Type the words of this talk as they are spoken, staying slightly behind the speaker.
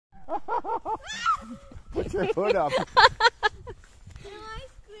Put your foot up. No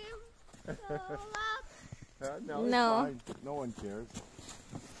ice cream. So loud. No, it's fine. No one cares.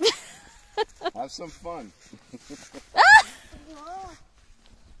 Have some fun.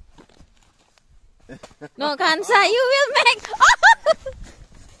 No, Khansa, you will make.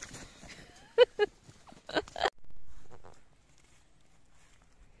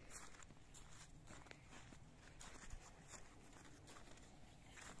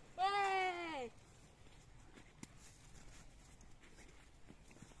 Yay!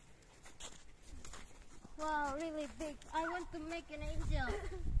 Wow, really big. I want to make an angel.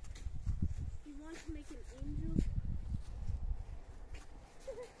 You want to make an angel?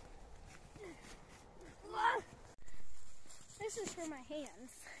 This is for my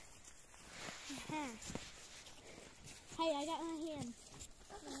hands. Hey, I got my hand.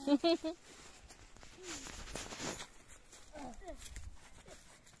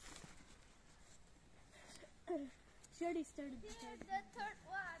 She already started the third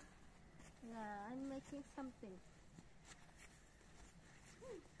one. Yeah, I'm making something.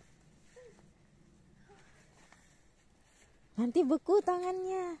 Nanti beku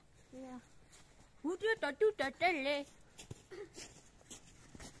tangannya. Yeah. Udah tadu dadale.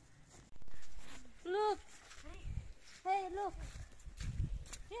 Look. Hey, look.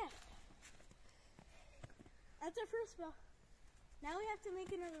 Yeah. That's our first ball. Now we have to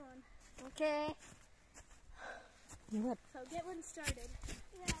make another one. Okay. What? So get one started.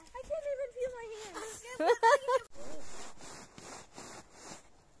 Yeah. I can't even feel my hands.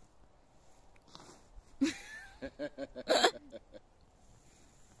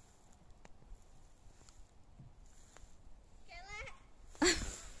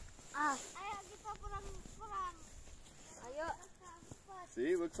 Ayo kita perang. Ayo.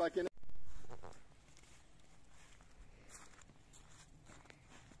 See, looks like an.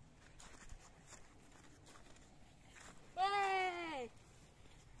 Yay!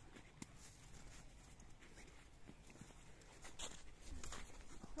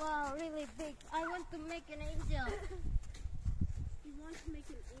 Wow, really big. I want to make an angel. You want to make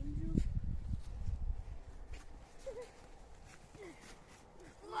an angel?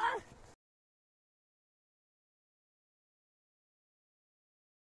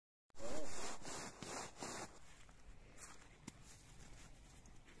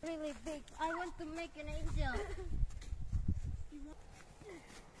 Really big. I want to make an angel.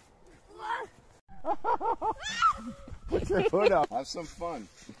 Put your foot up. Have some fun.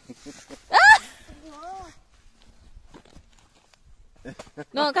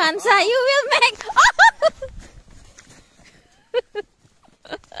 No, Khansa, you will make.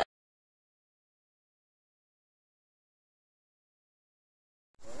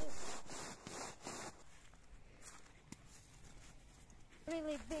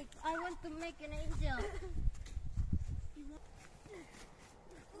 Really big. I want to make an angel.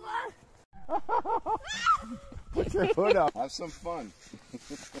 Put your foot up. Have some fun.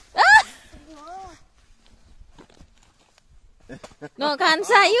 No,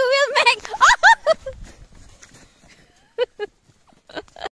 Khansa, you will make.